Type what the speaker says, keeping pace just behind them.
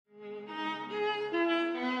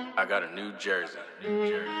I got a New Jersey.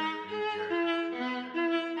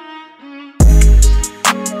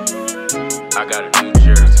 I got a New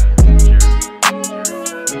Jersey.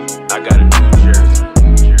 I got a New Jersey.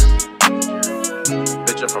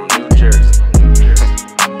 Bitch, I'm from New Jersey.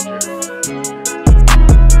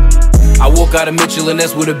 I walk out of Mitchell and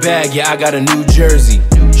that's with a bag, yeah, I got a New Jersey.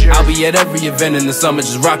 I'll be at every event in the summer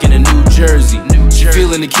just rocking a New Jersey. She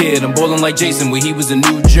feeling the kid, I'm ballin' like Jason where he was in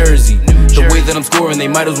New Jersey. The way that I'm scoring, they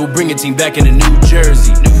might as well bring a team back into New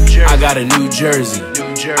Jersey. I got a New Jersey.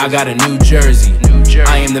 I got a New Jersey.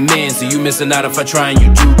 I am the man, so you missing out if I try and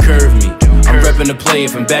you do curve me. I'm reppin' the play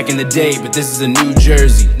from back in the day, but this is a New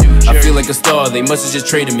Jersey. I feel like a star, they must have just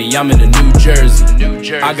traded me, I'm in a New Jersey.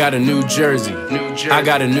 I got a New Jersey. I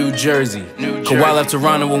got a New Jersey. Kawhi left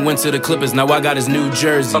Toronto and went to the Clippers, now I got his New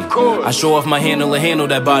Jersey. I show off my handle and handle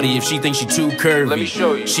that body if she thinks she too curvy. Let me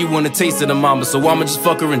show you. She want a taste of the mama, so I'ma just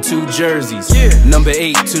fuck her in 2 jerseys. Number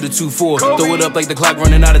 8 to the 2-4, throw it up like the clock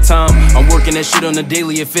running out of time. I'm working that shit on the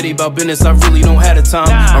daily, if it ain't about business, I really don't have the time.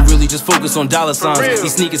 I'm really just focused on dollar signs.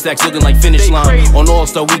 These sneaker stacks looking like finish line. On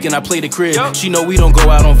All-Star Weekend, I play the crib. She know we don't go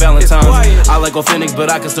out on Valentine's. I like authentic,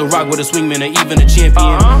 but I can still rock with a swingman or even a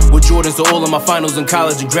champion. With Jordans to all of my finals in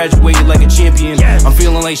college and graduated like a champion. I'm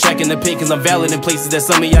feeling like Shaq in the paint cause I'm valid in places that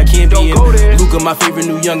some of y'all can't be in. Luka, my favorite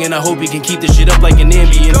new youngin', I hope he can keep this shit up like an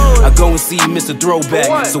ambient. I go and see Mr.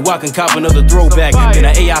 Throwback, so I can cop another throwback. Been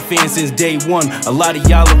an AI fan since day one, a lot of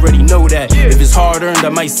y'all already know that. If it's hard earned, I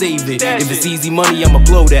might save it. If it's easy money, I'ma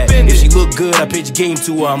blow that. If she look good, I pitch game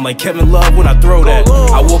to her, I'm like Kevin Love when I throw that.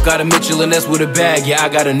 I walk out of Mitchell and that's with a bag, yeah, I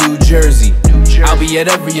got a New Jersey. I'll be at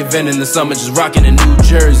every event in the summer just rocking a New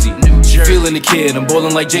Jersey. She feeling the kid, I'm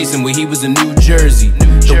ballin' like Jason where he was in New Jersey.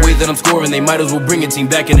 The way that I'm scoring, they might as well bring a team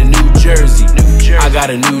back into New Jersey. I got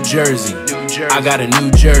a New Jersey. I got a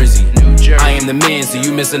New Jersey. I am the man, so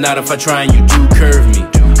you missing out if I try and you do curve me.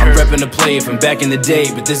 I'm reppin' the play from back in the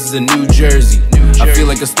day, but this is a New Jersey. I feel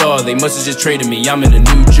like a star, they must have just traded me, I'm in a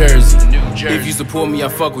New Jersey. If you support me, I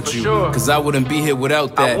fuck with you, cause I wouldn't be here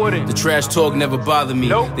without that. The trash talk never bother me,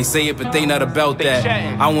 they say it but they not about that.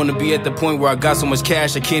 I wanna be at the point where I got so much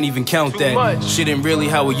cash I can't even count that. Shit ain't really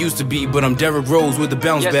how it used to be, but I'm Derrick Rose with the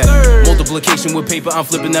bounce back. Multiplication with paper, I'm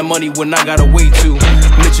flipping that money when I gotta wait to.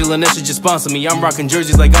 Mitchell and Nessa just sponsor me, I'm rocking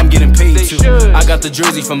jerseys like I'm getting paid to. I got the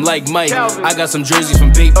jersey from like Mike, I got some jerseys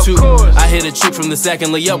from Babe too. I hit a chick from the sack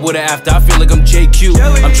and lay up with her after, I feel like I'm JQ.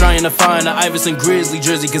 I'm trying to find an Iverson Grizzly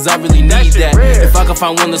jersey cause I really need that. If I could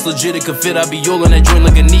find one that's legit, it could fit, I'd be all in that joint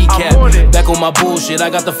like a kneecap. Back on my bullshit, I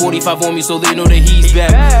got the 45 on me so they know that he's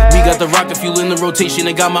back. We got the rocket fuel in the rotation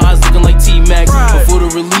and got my eyes looking like T-Max. Before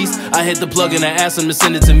the release, I hit the plug and I asked him to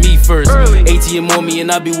send it to me first. ATM on me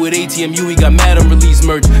and I be with ATMU, he got mad on release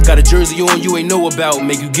merch. Got a jersey on you ain't know about,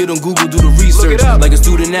 make you get on Google, do the research. Like a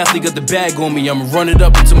student athlete, got the bag on me, I'ma run it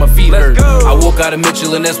up until my feet hurt. I walk out of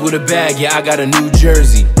Mitchell and that's with a bag, yeah, I got a New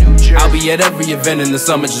Jersey. I'll be at every event in the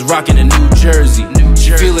summer just rocking a New Jersey.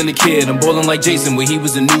 She feeling the kid, I'm ballin' like Jason where he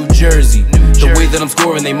was in New Jersey. The way that I'm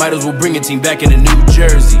scoring, they might as well bring a team back into New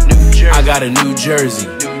Jersey. I got a New Jersey.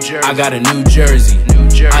 I got a New Jersey.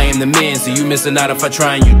 I am the man, so you missing out if I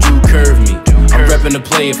try and you do curve me. I'm reppin' the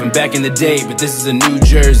play from back in the day, but this is a New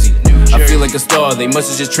Jersey. I feel like a star, they must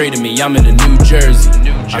have just traded me, I'm in a New Jersey.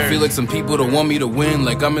 I feel like some people don't want me to win,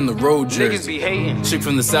 like I'm in the road jersey. Chick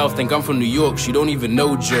from the South think I'm from New York, she don't even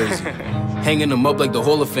know Jersey. Hanging them up like the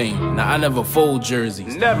Hall of Fame, now I never fold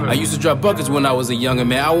jerseys. I used to drop buckets when I was a younger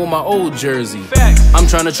man, I want my old jersey. I'm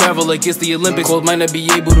trying to travel like it's the Olympics, Cold might not be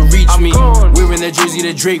able to reach me. Wearing that jersey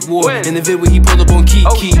that Drake wore, in the vid where he pulled up on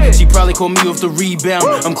Kiki. She probably called me off the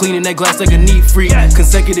rebound, I'm cleaning that glass like a neat freak.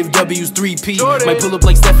 Consecutive W's 3P, might pull up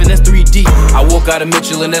like Stephen, that's 3D. I walk out of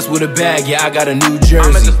Mitchell and that's with a bag, yeah, I got a New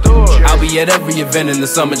Jersey. I'll be at every event in the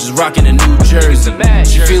summer just rocking a New Jersey.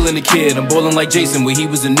 She feeling the kid, I'm ballin' like Jason where he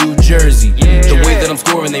was in New Jersey. The way that I'm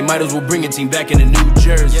scoring, they might as well bring a team back into New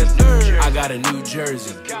Jersey. I got a New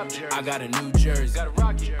Jersey. I got a New Jersey.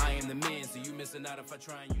 I am the man, so you missing out if I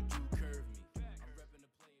try and you do.